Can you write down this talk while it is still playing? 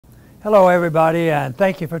Hello everybody, and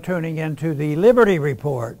thank you for tuning in to the Liberty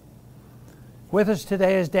Report. With us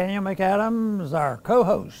today is Daniel McAdams, our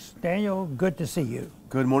co-host. Daniel, good to see you.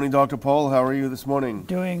 Good morning, Dr. Paul. How are you this morning?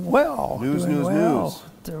 Doing well. News.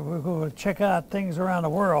 So we're going to check out things around the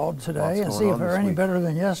world today and see if they're any better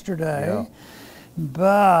than yesterday. Yeah.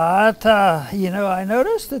 But, I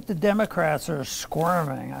noticed that the Democrats are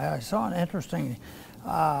squirming. I saw an interesting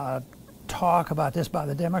talk about this by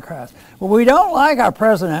the Democrats. Well, we don't like our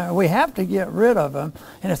president. We have to get rid of him,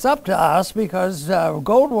 and it's up to us because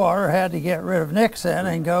Goldwater had to get rid of Nixon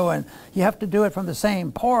and go, and you have to do it from the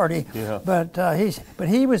same party. Yeah. But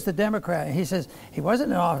he was the Democrat. And he says he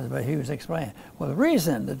wasn't in office, but he was explaining. Well, the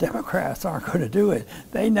reason the Democrats aren't going to do it,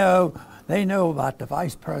 they know about the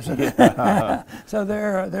vice president, so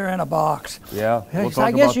they're in a box. Yeah, we'll talk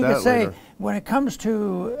I guess about you that could say later. when it comes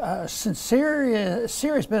to serious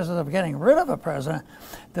business of getting rid of a president,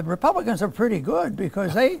 the Republicans are pretty good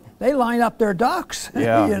because they line up their ducks.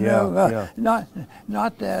 Yeah,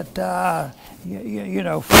 Not that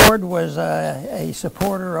Ford was a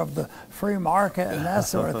supporter of the free market and that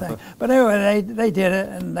sort of thing. But anyway, they did it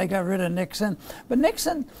and they got rid of Nixon. But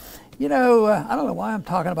Nixon. I don't know why I'm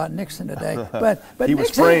talking about Nixon today, but he was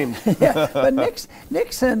framed. Yeah, but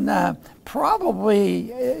Nixon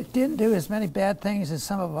probably didn't do as many bad things as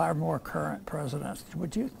some of our more current presidents.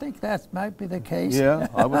 Would you think that might be the case? Yeah,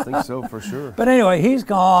 I would think so for sure. But anyway, he's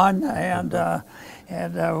gone, and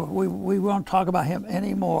we won't talk about him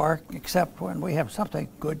anymore, except when we have something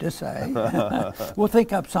good to say. We'll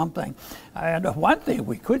think up something. And one thing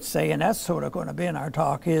we could say, and that's sort of going to be in our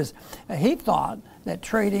talk, is he thought that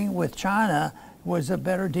trading with China was a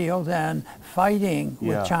better deal than fighting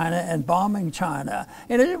with China and bombing China.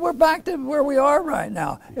 And we're back to where we are right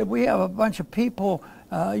now. We have a bunch of people,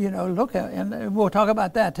 look at, and we'll talk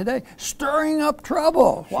about that today, stirring up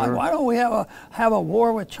trouble. Sure. Why don't we have a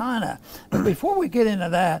war with China? But before we get into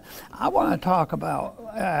that, I want to talk about,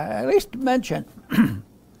 at least mention,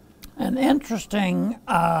 an interesting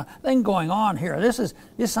thing going on here. This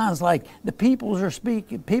sounds like the people are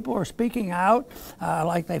speaking out,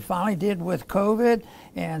 like they finally did with COVID.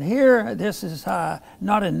 And here, this is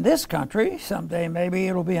not in this country. Someday maybe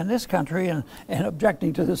it'll be in this country and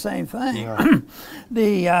objecting to the same thing. Yeah.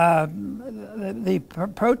 The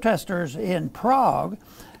protesters in Prague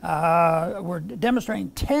were demonstrating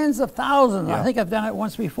tens of thousands. Yeah. I think I've done it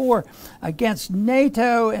once before against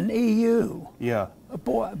NATO and EU. Yeah.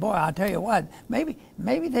 Boy, I tell you what. Maybe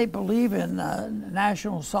they believe in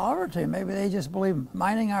national sovereignty. Maybe they just believe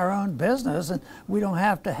minding our own business, and we don't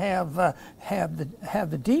have to have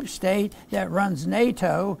the deep state that runs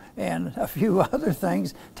NATO and a few other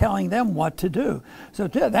things telling them what to do. So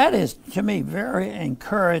that is, to me, very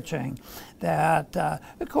encouraging. That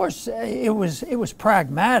of course it was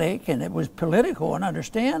pragmatic and it was political and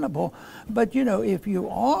understandable, but if you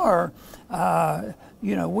are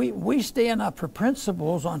we stand up for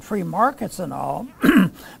principles on free markets and all,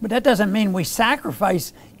 but that doesn't mean we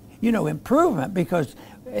sacrifice improvement, because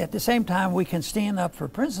at the same time we can stand up for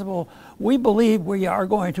principle. We believe we are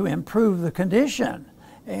going to improve the condition.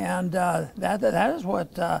 And that is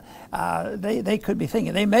what they could be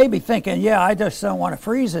thinking. They may be thinking, yeah, I just don't want to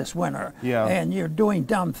freeze this winter. Yeah. And you're doing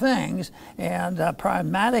dumb things, and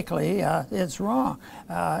pragmatically it's wrong.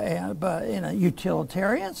 But in a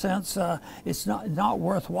utilitarian sense, it's not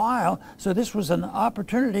worthwhile. So this was an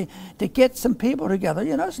opportunity to get some people together.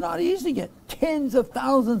 It's not easy to get tens of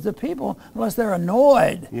thousands of people unless they're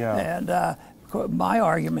annoyed. Yeah. And my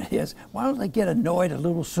argument is, why don't they get annoyed a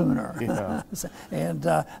little sooner? Yeah. And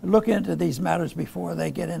look into these matters before they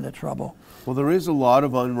get into trouble. Well, there is a lot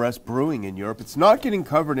of unrest brewing in Europe. It's not getting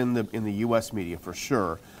covered in the U.S. media for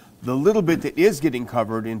sure. The little bit that is getting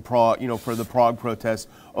covered in Prague, for the Prague protests,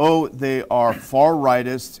 they are far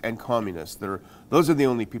rightists and communists. Those are the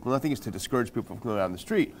only people. And I think it's to discourage people from going down the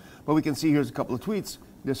street. But we can see here's a couple of tweets.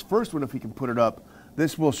 This first one, if we can put it up,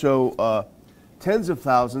 this will show tens of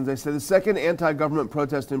thousands. They said the second anti-government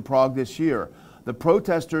protest in Prague this year. The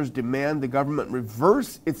protesters demand the government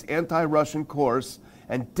reverse its anti-Russian course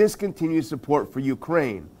and discontinue support for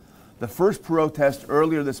Ukraine. The first protest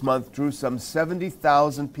earlier this month drew some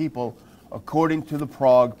 70,000 people, according to the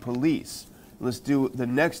Prague police. Let's do the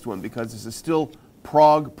next one, because this is still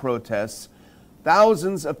Prague protests.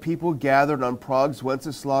 Thousands of people gathered on Prague's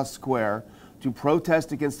Wenceslas Square to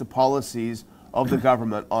protest against the policies of the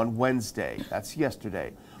government on Wednesday. That's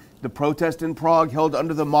yesterday. The protest in Prague, held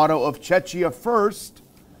under the motto of Czechia First,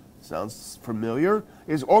 sounds familiar,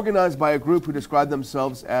 is organized by a group who describe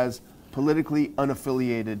themselves as politically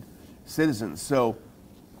unaffiliated citizens. So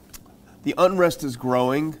the unrest is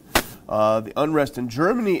growing. The unrest in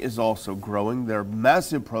Germany is also growing. There are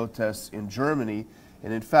massive protests in Germany,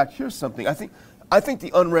 and in fact, here's something. I think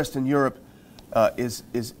the unrest in Europe is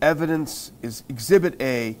Exhibit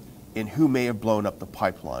A in who may have blown up the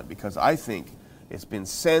pipeline, because I think it's been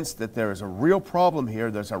sensed that there is a real problem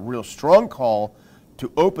here. There's a real strong call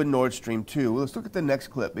to open Nord Stream 2. Let's look at the next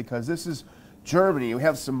clip, because this is Germany. We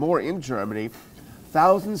have some more in Germany.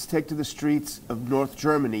 Thousands take to the streets of North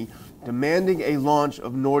Germany demanding a launch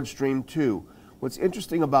of Nord Stream 2. What's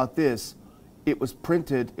interesting about this, it was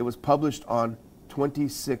published on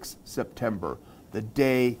 26 September, the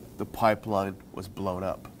day the pipeline was blown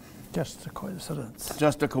up. Just a coincidence.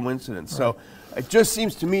 Just a coincidence. Right. So it just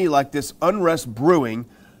seems to me like this unrest brewing.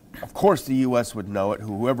 Of course the U.S. would know it.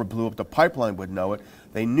 Whoever blew up the pipeline would know it.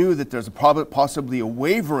 They knew that there's possibly a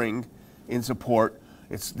wavering in support.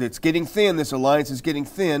 It's getting thin. This alliance is getting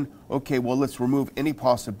thin. Okay, well, let's remove any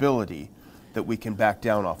possibility that we can back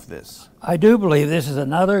down off this. I do believe this is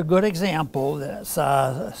another good example that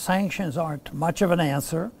sanctions aren't much of an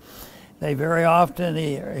answer. They very often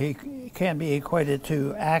can be equated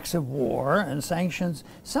to acts of war, and sanctions,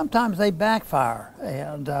 sometimes they backfire.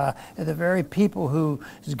 And the very people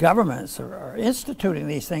whose governments are instituting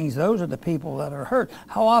these things, those are the people that are hurt.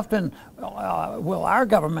 How often will our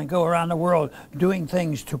government go around the world doing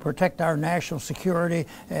things to protect our national security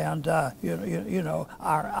and our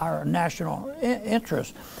national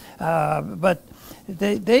interests? But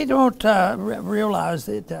they don't realize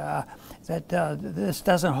that this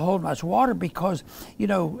doesn't hold much water, because,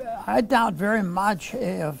 I doubt very much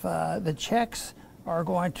if the Czechs are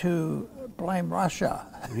going to blame Russia.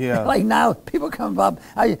 Yeah. Like now, people come up,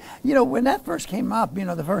 when that first came up,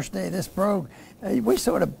 the first day this broke, we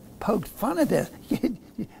sort of poked fun at this.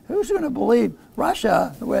 Who's going to believe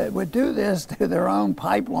Russia would do this to their own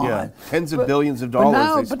pipipeline? Yeah, tens of billions of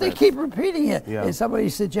dollars. But they keep repeating it. Yeah. And somebody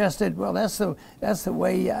suggested, well, that's the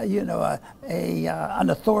way an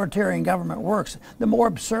authoritarian government works. The more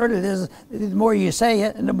absurd it is, the more you say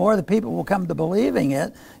it, and the more the people will come to believing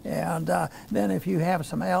it. And then if you have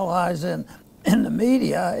some allies in the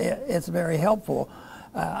media, it's very helpful.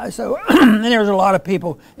 And there's a lot of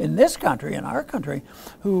people in this country, in our country,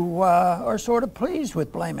 who are sort of pleased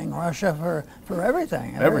with blaming Russia for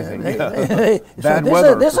everything. Everything, Bad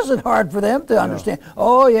weather. This isn't hard for them to understand.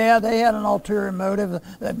 Oh, yeah, they had an ulterior motive.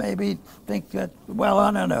 They maybe think that, well,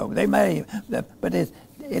 I don't know. They may, but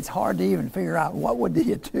it's hard to even figure out what would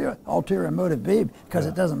the ulterior motive be, because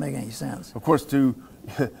it doesn't make any sense. Of course, to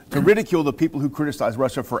ridicule the people who criticize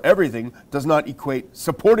Russia for everything does not equate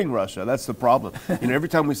supporting Russia. That's the problem. Every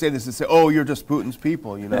time we say this, they say, "Oh, you're just Putin's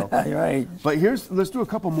people," Right. But let's do a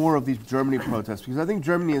couple more of these Germany protests, because I think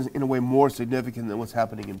Germany is in a way more significant than what's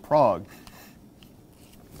happening in Prague.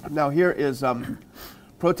 Now, here is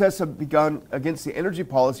protests have begun against the energy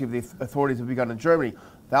policy of the authorities have begun in Germany.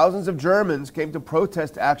 Thousands of Germans came to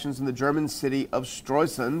protest actions in the German city of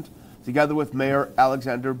Stralsund, together with Mayor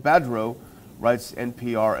Alexander Badrow, writes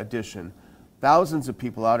NPR Edition. Thousands of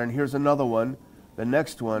people out, and here's another one, the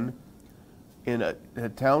next one, in a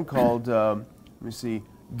town called,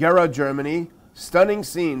 Gera, Germany. Stunning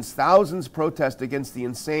scenes. Thousands protest against the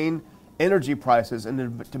insane energy prices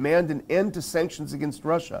and demand an end to sanctions against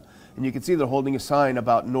Russia. And you can see they're holding a sign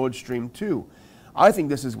about Nord Stream 2. I think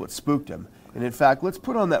this is what spooked them. And in fact, let's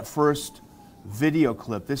put on that first video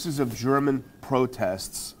clip. This is of German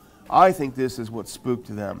protests. I think this is what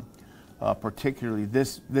spooked them. Particularly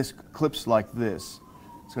this clips like this.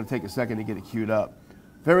 It's going to take a second to get it queued up.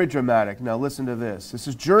 Very dramatic. Now listen to this. This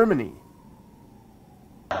is Germany.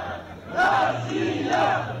 So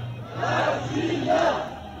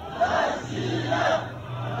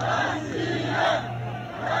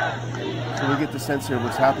we get the sense here of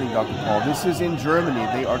what's happening, Dr. Paul. This is in Germany.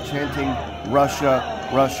 They are chanting Russia,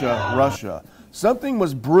 Russia, Russia. Something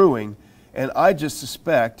was brewing, and I just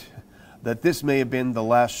suspect that this may have been the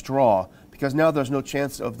last straw, because now there's no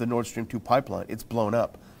chance of the Nord Stream 2 pipeline. It's blown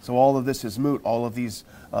up. So all of this is moot. All of these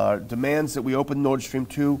demands that we open Nord Stream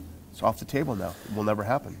 2, it's off the table now. It will never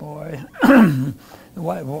happen. Boy,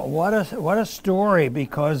 what a story,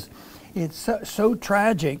 because it's so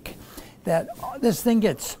tragic that this thing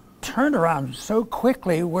gets turned around so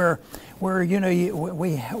quickly, where we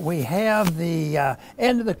have the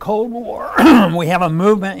end of the Cold War. We have a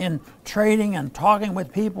movement in trading and talking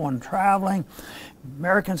with people and traveling.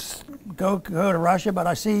 Americans go to Russia, but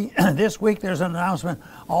I see this week there's an announcement: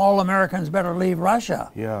 all Americans better leave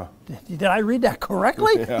Russia. Yeah. Did I read that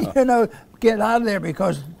correctly? Yeah. Get out of there,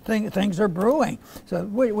 because things are brewing. So,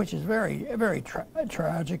 which is very, very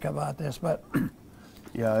tragic about this. But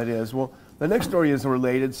yeah, it is. Well, the next story is a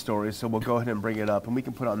related story, so we'll go ahead and bring it up, and we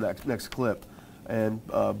can put on that next clip. And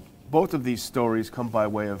both of these stories come by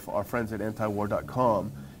way of our friends at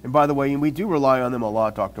antiwar.com. And by the way, we do rely on them a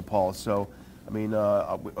lot, Dr. Paul. So, I mean,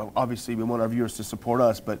 obviously we want our viewers to support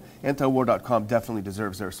us, but antiwar.com definitely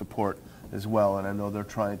deserves their support as well. And I know they're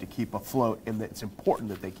trying to keep afloat, and it's important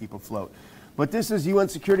that they keep afloat. But this is UN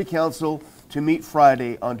Security Council to meet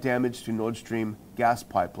Friday on damage to Nord Stream gas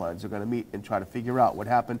pipelines. They're going to meet and try to figure out what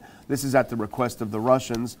happened. This is at the request of the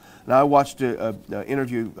Russians. And I watched an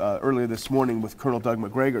interview earlier this morning with Colonel Doug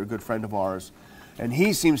McGregor, a good friend of ours, and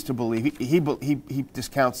he seems to believe, he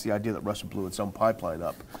discounts the idea that Russia blew its own pipeline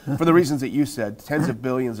up. For the reasons that you said, tens of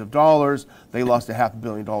billions of dollars, they lost $500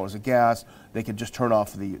 million of gas, they could just turn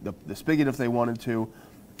off the spigot if they wanted to.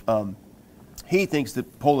 He thinks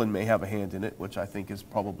that Poland may have a hand in it, which I think is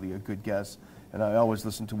probably a good guess, and I always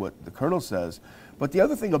listen to what the Colonel says. But the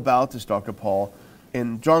other thing about this, Dr. Paul,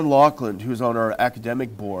 and John Laughlin, who's on our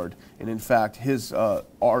academic board, and in fact his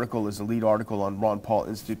article is a lead article on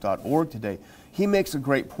ronpaulinstitute.org today, he makes a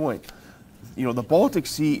great point. You know, the Baltic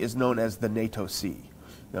Sea is known as the NATO Sea.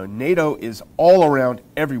 Now, NATO is all around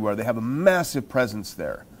everywhere. They have a massive presence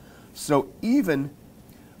there. So even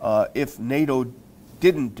if NATO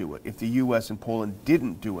didn't do it, if the U.S. and Poland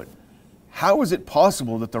didn't do it, how is it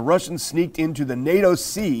possible that the Russians sneaked into the NATO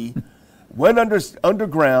Sea, went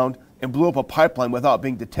underground, and blew up a pipeline without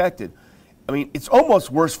being detected? I mean, it's almost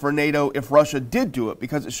worse for NATO if Russia did do it,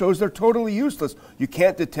 because it shows they're totally useless. You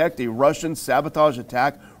can't detect a Russian sabotage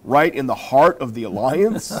attack right in the heart of the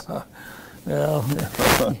alliance. Well,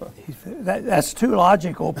 that's too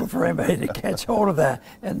logical for anybody to catch hold of that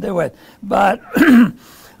and do it. But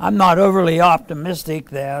I'm not overly optimistic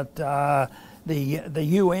that the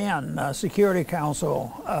UN Security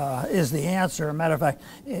Council is the answer. Matter of fact,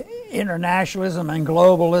 internationalism and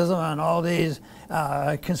globalism and all these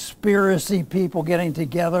conspiracy people getting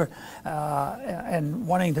together and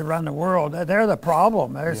wanting to run the world, they're the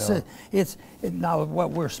problem. It's now what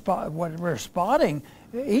we're spotting.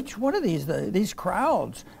 Each one of these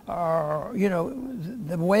crowds are, you know,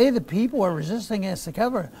 the way the people are resisting against the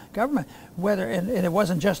government, whether, and it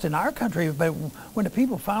wasn't just in our country, but when the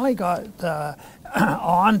people finally got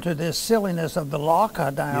on to this silliness of the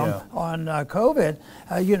lockdown on COVID,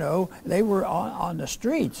 you know, they were on the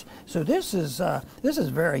streets. So this is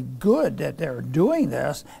very good that they're doing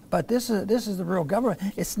this, but this is the real government.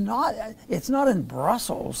 It's not in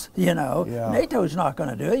Brussels, you know. NATO's not going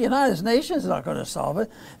to do it. The United Nations is not going to solve it.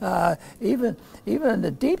 Even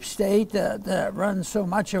the deep state that runs so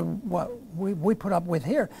much of what we put up with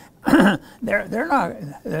here, they're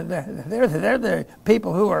the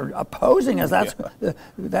people who are opposing us.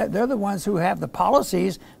 They're the ones who have the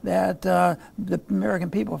policies that the American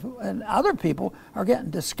people and other people are getting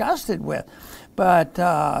disgusted with. But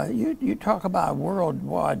you talk about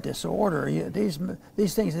worldwide disorder. These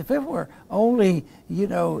things, if it were only, you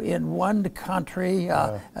know, in one country,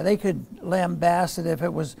 they could lambast it if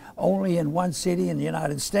it was only in one city in the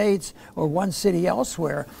United States or one city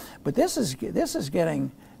elsewhere. But this is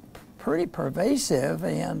getting pretty pervasive,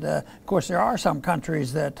 and of course there are some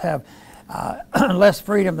countries that have less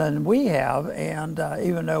freedom than we have, and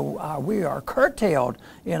even though we are curtailed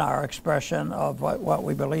in our expression of what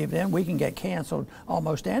we believe in, we can get canceled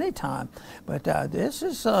almost any time. But this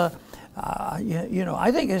is, you know,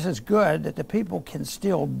 I think this is good that the people can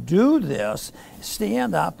still do this,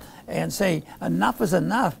 stand up and say enough is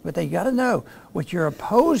enough, but they got to know what you're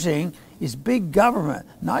opposing is big government,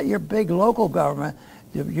 not your big local government.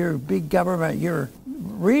 Your big government, your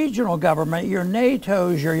regional government, your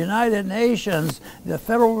NATO's, your United Nations, the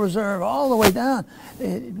Federal Reserve, all the way down.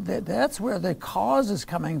 That's where the cause is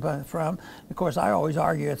coming from. Of course, I always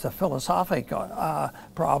argue it's a philosophic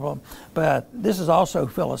problem, but this is also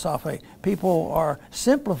philosophic. People are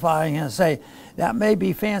simplifying and say, that may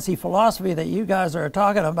be fancy philosophy that you guys are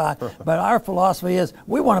talking about, but our philosophy is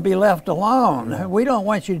we want to be left alone. We don't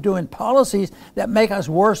want you doing policies that make us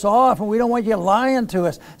worse off, and we don't want you lying to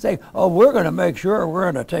us, saying, oh, we're going to make sure we're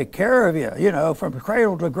going to take care of you, you know, from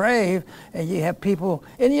cradle to grave. And you have people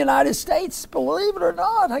in the United States, believe it or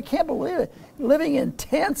not, I can't believe it, living in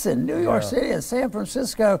tents in New York City and San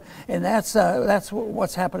Francisco, and that's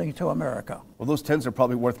what's happening to America. Well, those tents are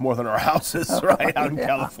probably worth more than our houses, right, out in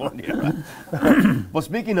California. Well,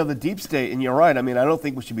 speaking of the deep state, and you're right, I mean, I don't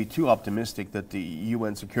think we should be too optimistic that the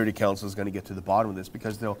UN Security Council is going to get to the bottom of this,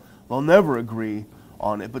 because they'll never agree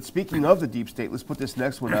on it. But speaking of the deep state, let's put this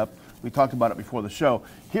next one up. We talked about it before the show.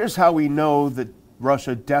 Here's how we know that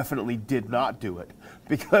Russia definitely did not do it.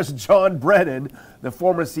 Because John Brennan, the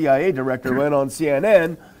former CIA director, went on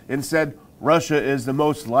CNN and said, Russia is the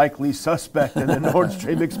most likely suspect in the Nord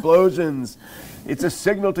Stream explosions. It's a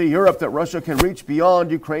signal to Europe that Russia can reach beyond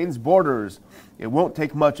Ukraine's borders. It won't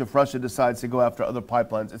take much if Russia decides to go after other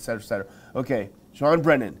pipelines, et cetera, et cetera. Okay, John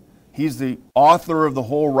Brennan, he's the author of the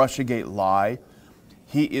whole Russiagate lie.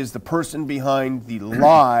 He is the person behind the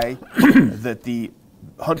lie that the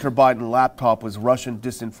Hunter Biden laptop was Russian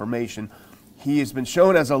disinformation. He has been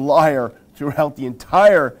shown as a liar throughout the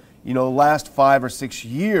entire, last 5 or 6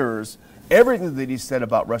 years. Everything that he said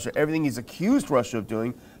about Russia, everything he's accused Russia of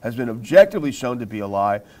doing, has been objectively shown to be a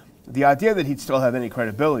lie. The idea that he'd still have any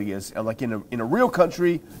credibility is, like in a real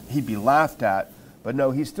country, he'd be laughed at. But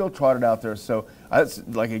no, he's still trotted out there. So that's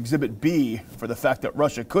like exhibit B for the fact that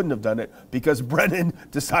Russia couldn't have done it because Brennan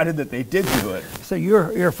decided that they did do it. So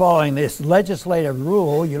you're following this legislative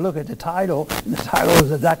rule. You look at the title, and the title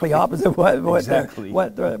is exactly opposite of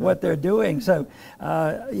what they're doing. So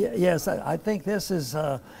yes, I think this is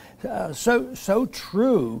so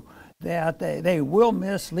true that they will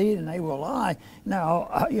mislead and they will lie.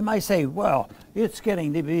 Now, you might say, well, it's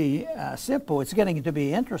getting to be simple. It's getting to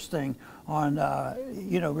be interesting on,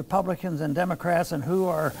 Republicans and Democrats and who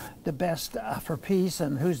are the best for peace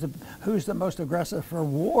and who's the most aggressive for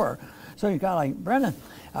war. So you got like Brennan.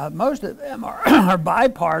 Most of them are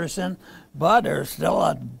bipartisan, but there's still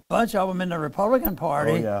a bunch of them in the Republican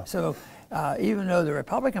Party. Oh, yeah. So even though the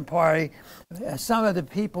Republican Party, some of the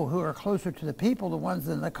people who are closer to the people, the ones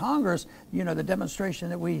in the Congress, the demonstration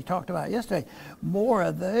that we talked about yesterday, more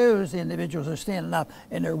of those individuals are standing up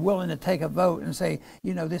and they're willing to take a vote and say,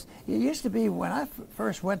 this. It used to be when I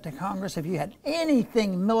first went to Congress, if you had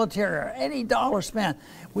anything military or any dollar spent,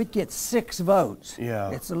 we'd get 6 votes.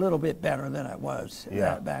 Yeah. It's a little bit better than it was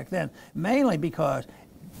back then, mainly because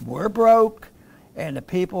we're broke. And the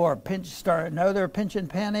people are know they're pinching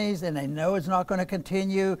pennies, and they know it's not going to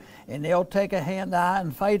continue, and they'll take a hand out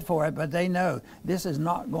and fight for it. But they know this is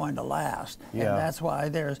not going to last, and that's why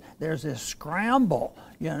there's this scramble,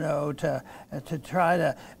 to try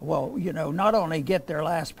to not only get their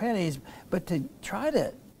last pennies, but to try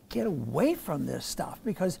to get away from this stuff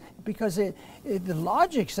because the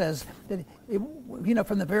logic says that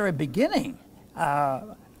from the very beginning.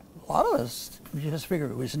 A lot of us just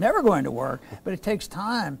figured it was never going to work, but it takes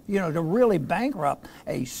time, to really bankrupt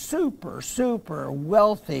a super, super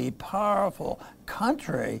wealthy, powerful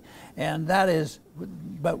country, and that is,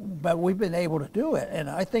 but we've been able to do it, and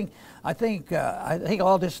I think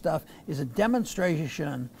all this stuff is a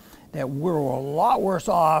demonstration that we're a lot worse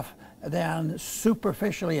off than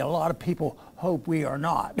superficially a lot of people hope we are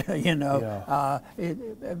not. Right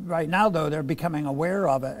now, though, they're becoming aware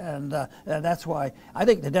of it, and that's why I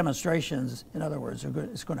think the demonstrations, in other words,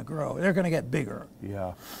 it's going to grow. They're going to get bigger.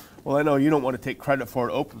 Yeah. Well, I know you don't want to take credit for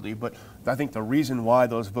it openly, but I think the reason why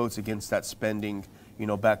those votes against that spending,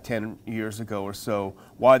 back 10 years ago or so,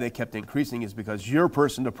 why they kept increasing is because your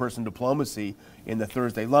person-to-person diplomacy in the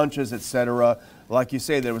Thursday lunches, etc., like you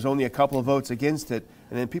say, there was only a couple of votes against it,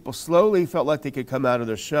 and then people slowly felt like they could come out of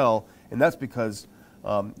their shell, and that's because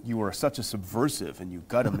you were such a subversive and you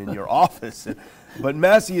got him in your office. But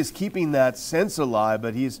Massey is keeping that sense alive,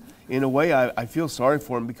 but he's, in a way, I feel sorry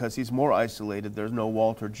for him because he's more isolated. There's no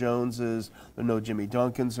Walter Joneses, there's no Jimmy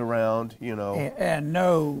Duncans around, And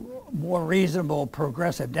no more reasonable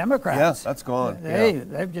progressive Democrats. Yeah, that's gone.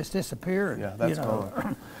 They've just disappeared. Yeah, that's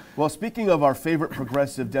gone. Well, speaking of our favorite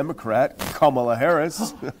progressive Democrat, Kamala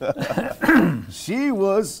Harris,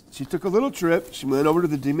 she took a little trip. She went over to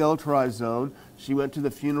the demilitarized zone. She went to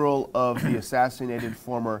the funeral of the assassinated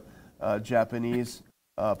former Japanese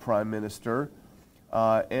prime minister,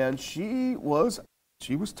 and she was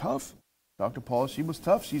tough. Dr. Paul, she was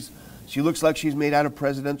tough. She looks like she's made out of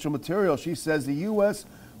presidential material. She says the U.S.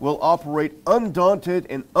 will operate undaunted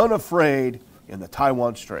and unafraid in the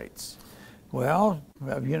Taiwan Straits. Well,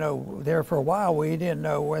 there for a while we didn't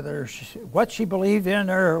know what she believed in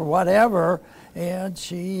or whatever, and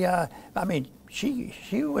she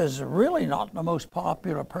was really not the most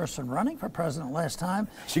popular person running for president last time.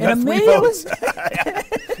 She got 3 votes.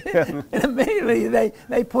 And immediately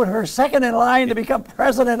they put her second in line to become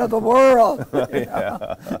president of the world.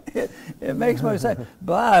 It makes no sense.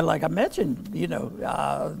 But like I mentioned,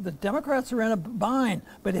 the Democrats are in a bind.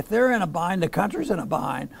 But if they're in a bind, the country's in a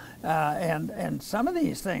bind. And some of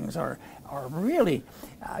these things are really,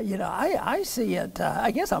 I see it,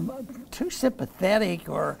 I guess I'm too sympathetic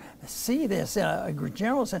or see this in a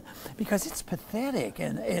general sense because it's pathetic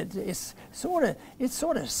and it's sort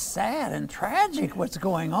of sad and tragic what's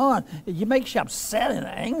going on. It makes you upset and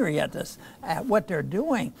angry at what they're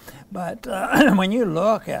doing. But when you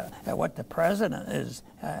look at what the president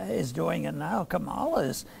is doing, and now Kamala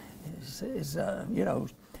is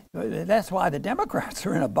That's why the Democrats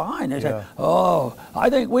are in a bind. They say, oh, I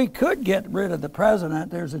think we could get rid of the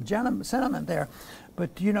president. There's a sentiment there.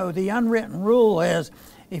 But, the unwritten rule is,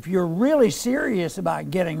 if you're really serious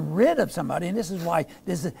about getting rid of somebody, and this is why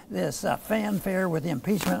this fanfare with the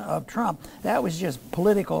impeachment of Trump, that was just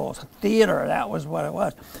political theater. That was what it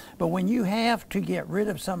was. But when you have to get rid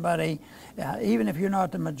of somebody, even if you're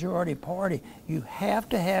not the majority party, you have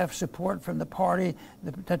to have support from the party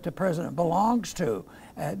that the president belongs to.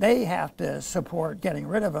 They have to support getting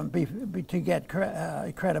rid of him to get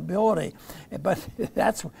credibility. But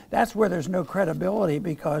that's where there's no credibility,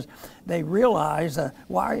 because they realize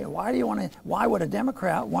why would a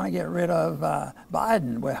Democrat want to get rid of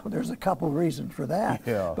Biden? Well, there's a couple reasons for that.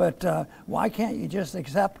 Yeah. But why can't you just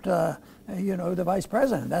accept the vice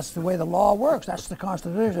president? That's the way the law works. That's the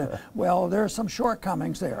Constitution. Well, there are some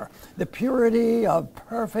shortcomings there. The purity of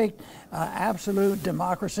perfect, absolute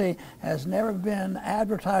democracy has never been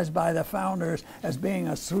advertised by the founders as being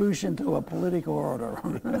a solution to a political order.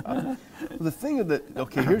 Well, the thing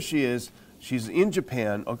of here she is. She's in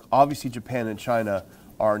Japan. Obviously, Japan and China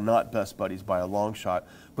are not best buddies by a long shot.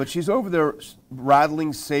 But she's over there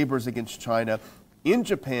rattling sabers against China in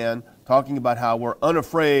Japan, talking about how we're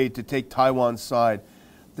unafraid to take Taiwan's side.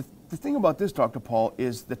 The thing about this, Dr. Paul,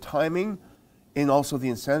 is the timing and also the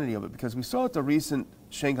insanity of it, because we saw at the recent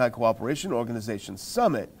Shanghai Cooperation Organization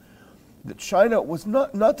summit that China was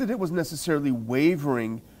not that it was necessarily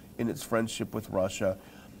wavering in its friendship with Russia,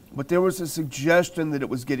 but there was a suggestion that it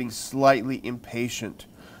was getting slightly impatient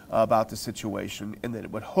about the situation, and that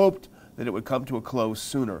it would hoped that it would come to a close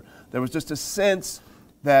sooner. There was just a sense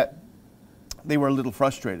that they were a little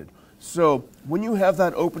frustrated. So when you have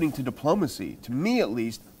that opening to diplomacy, to me at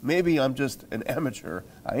least, maybe I'm just an amateur,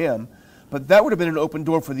 I am, but that would have been an open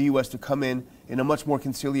door for the U.S. to come in a much more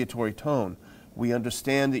conciliatory tone. We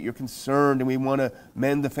understand that you're concerned and we want to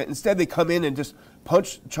mend the fence. Instead, they come in and just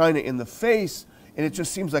punch China in the face, and it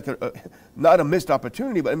just seems like not a missed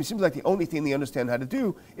opportunity, but it seems like the only thing they understand how to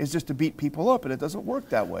do is just to beat people up, and it doesn't work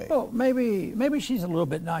that way. Well, maybe she's a little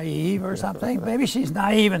bit naive or something. Maybe she's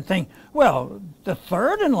naive and think, well, the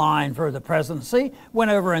third in line for the presidency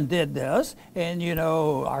went over and did this, and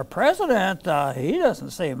our president, he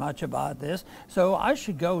doesn't say much about this, so I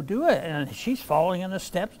should go do it. And she's following in the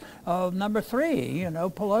steps of number 3,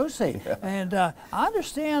 Pelosi. Yeah. And I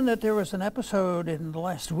understand that there was an episode in the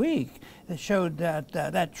last week that showed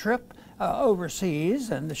that trip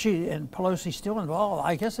overseas, and Pelosi's still involved.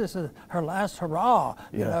 I guess this is her last hurrah,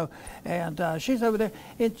 you know. And she's over there.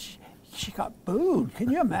 She got booed.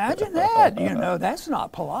 Can you imagine that? That's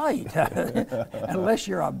not polite, unless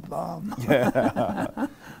you're a bum. Yeah.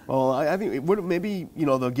 Well, I think maybe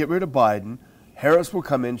they'll get rid of Biden. Harris will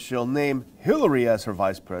come in. She'll name Hillary as her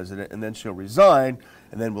vice president, and then she'll resign,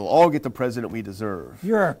 and then we'll all get the president we deserve.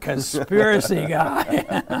 You're a conspiracy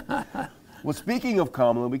guy. Well, speaking of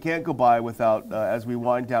Kamala, we can't go by without, as we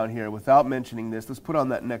wind down here, without mentioning this. Let's put on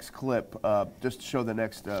that next clip, just to show the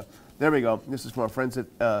next. There we go. This is from our friends at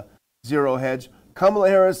Zero Hedge. Kamala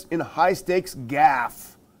Harris in high-stakes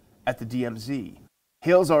gaffe at the DMZ.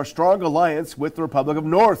 Hails our strong alliance with the Republic of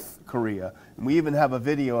North Korea. And we even have a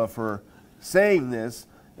video of her saying this.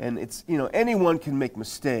 And it's, anyone can make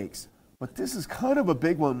mistakes. But this is kind of a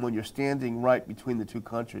big one when you're standing right between the two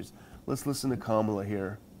countries. Let's listen to Kamala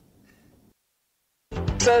here.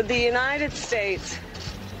 So the United States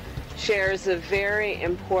shares a very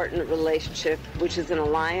important relationship, which is an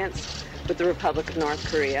alliance with the Republic of North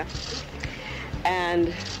Korea.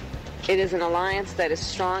 And it is an alliance that is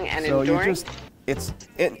strong and enduring.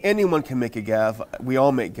 Anyone can make a gaffe. We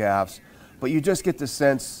all make gaffes. But you just get the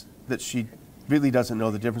sense that she really doesn't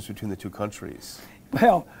know the difference between the two countries.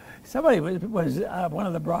 Well, somebody was one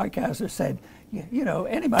of the broadcasters said,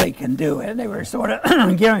 anybody can do it. And they were sort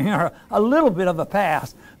of giving her a little bit of a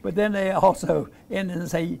pass. But then they also ended and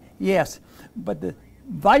say, yes, but the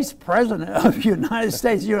Vice President of the United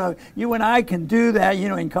States, you and I can do that,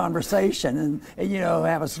 in conversation and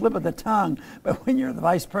have a slip of the tongue. But when you're the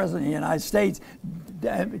Vice President of the United States,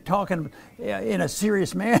 talking in a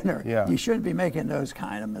serious manner, you shouldn't be making those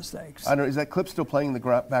kind of mistakes. I don't know, is that clip still playing in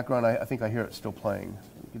the background? I think I hear it still playing.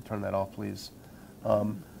 You can turn that off, please.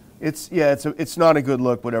 It's not a good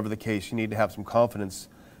look, whatever the case. You need to have some confidence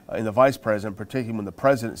in the vice president, particularly when the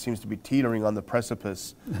president seems to be teetering on the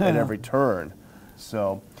precipice at every turn.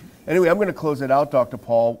 So, anyway, I'm going to close it out, Dr.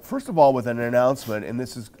 Paul. First of all, with an announcement, and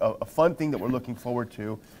this is a fun thing that we're looking forward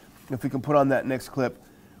to. If we can put on that next clip.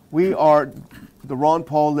 We are, the Ron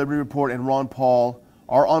Paul Liberty Report and Ron Paul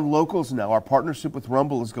are on locals now. Our partnership with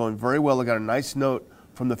Rumble is going very well. I got a nice note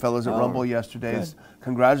from the fellows at Rumble yesterday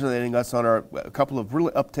congratulating us on a couple of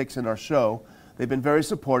really upticks in our show. They've been very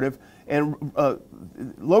supportive, and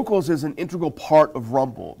Locals is an integral part of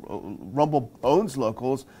Rumble. Rumble owns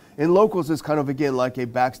Locals, and Locals is kind of, again, like a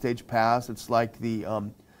backstage pass. It's like the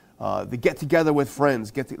get together with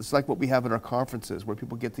friends. It's like what we have at our conferences where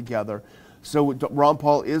people get together. So Ron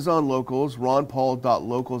Paul is on Locals,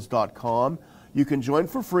 ronpaul.locals.com. You can join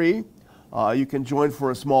for free. You can join for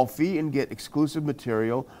a small fee and get exclusive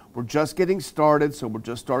material. We're just getting started, so we're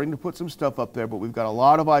just starting to put some stuff up there, but we've got a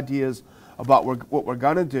lot of ideas about what we're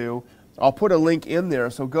going to do. I'll put a link in there,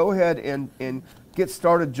 so go ahead and get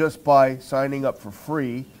started just by signing up for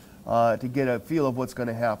free to get a feel of what's going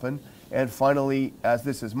to happen. And finally, as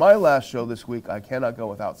this is my last show this week, I cannot go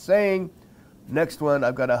without saying, next one,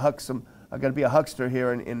 I've got to be a huckster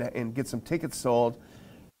here and get some tickets sold.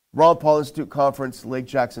 Ron Paul Institute Conference, Lake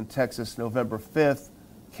Jackson, Texas, November 5th.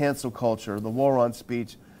 Cancel culture, the war on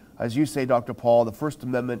speech. As you say, Dr. Paul, the First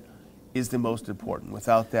Amendment is the most important.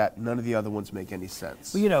 Without that, none of the other ones make any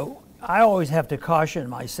sense. Well, you know, I always have to caution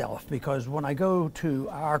myself because when I go to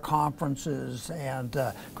our conferences and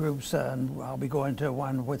groups, and I'll be going to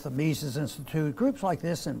one with the Mises Institute, groups like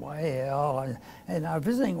this in YAL, and I'm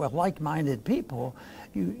visiting with like-minded people,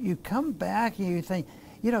 you come back and you think,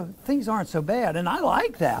 you know, things aren't so bad. And I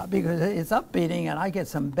like that because it's upbeating and I get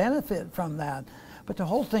some benefit from that. But the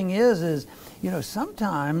whole thing is, you know,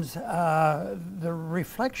 sometimes the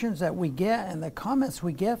reflections that we get and the comments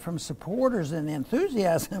we get from supporters and the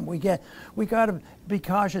enthusiasm we get, we got to be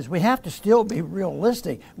cautious. We have to still be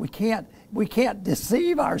realistic. We can't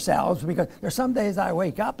deceive ourselves because there's some days I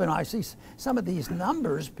wake up and I see some of these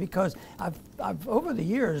numbers because I've over the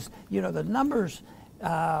years, you know, the numbers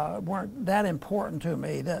weren't that important to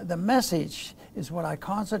me. The message is what I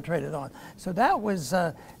concentrated on. So that was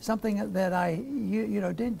something that I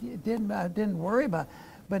didn't worry about.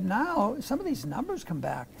 But now some of these numbers come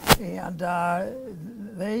back, and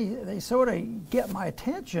they sort of get my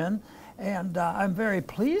attention, and I'm very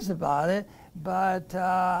pleased about it. But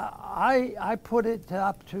I put it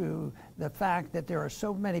up to the fact that there are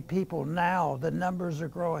so many people now, the numbers are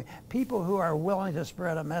growing, people who are willing to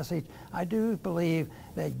spread a message. I do believe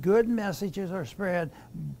that good messages are spread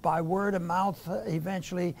by word of mouth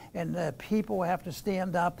eventually, and the people have to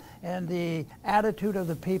stand up, and the attitude of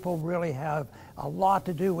the people really have a lot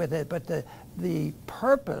to do with it. But the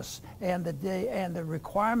purpose and the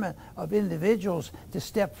requirement of individuals to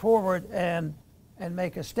step forward and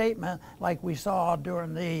make a statement like we saw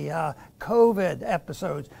during the COVID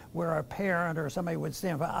episodes where a parent or somebody would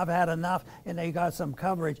stand for, I've had enough, and they got some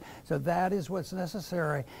coverage. So that is what's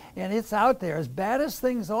necessary. And it's out there. As bad as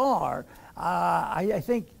things are, I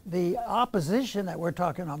think the opposition that we're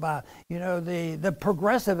talking about, you know, the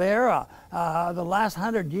progressive era, the last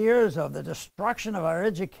 100 years of the destruction of our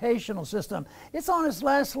educational system, it's on its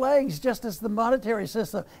last legs, just as the monetary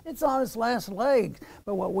system, it's on its last legs.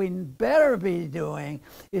 But what we better be doing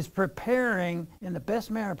is preparing in the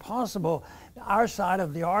best manner possible our side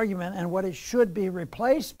of the argument and what it should be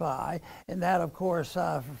replaced by, and that, of course,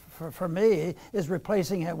 for me, is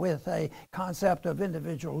replacing it with a concept of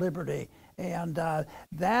individual liberty. And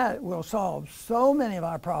that will solve so many of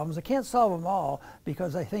our problems. I can't solve them all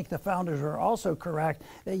because I think the founders are also correct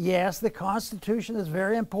that yes, the Constitution is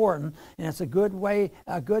very important and it's a good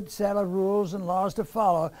set of rules and laws to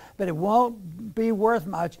follow, but it won't be worth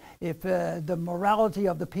much if the morality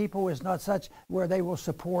of the people is not such where they will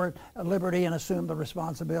support liberty and assume the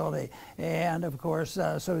responsibility. And of course,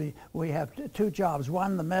 so we have two jobs.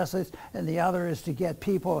 One, the message, and the other is to get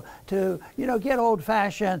people to, you know, get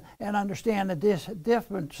old-fashioned and understand the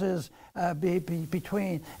differences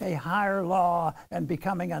between a higher law and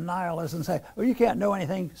becoming a nihilist and say, well, you can't know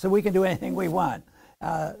anything, so we can do anything we want.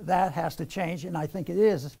 That has to change, and I think it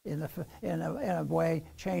is in a way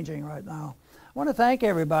changing right now. I want to thank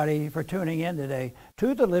everybody for tuning in today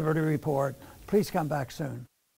to the Liberty Report. Please come back soon.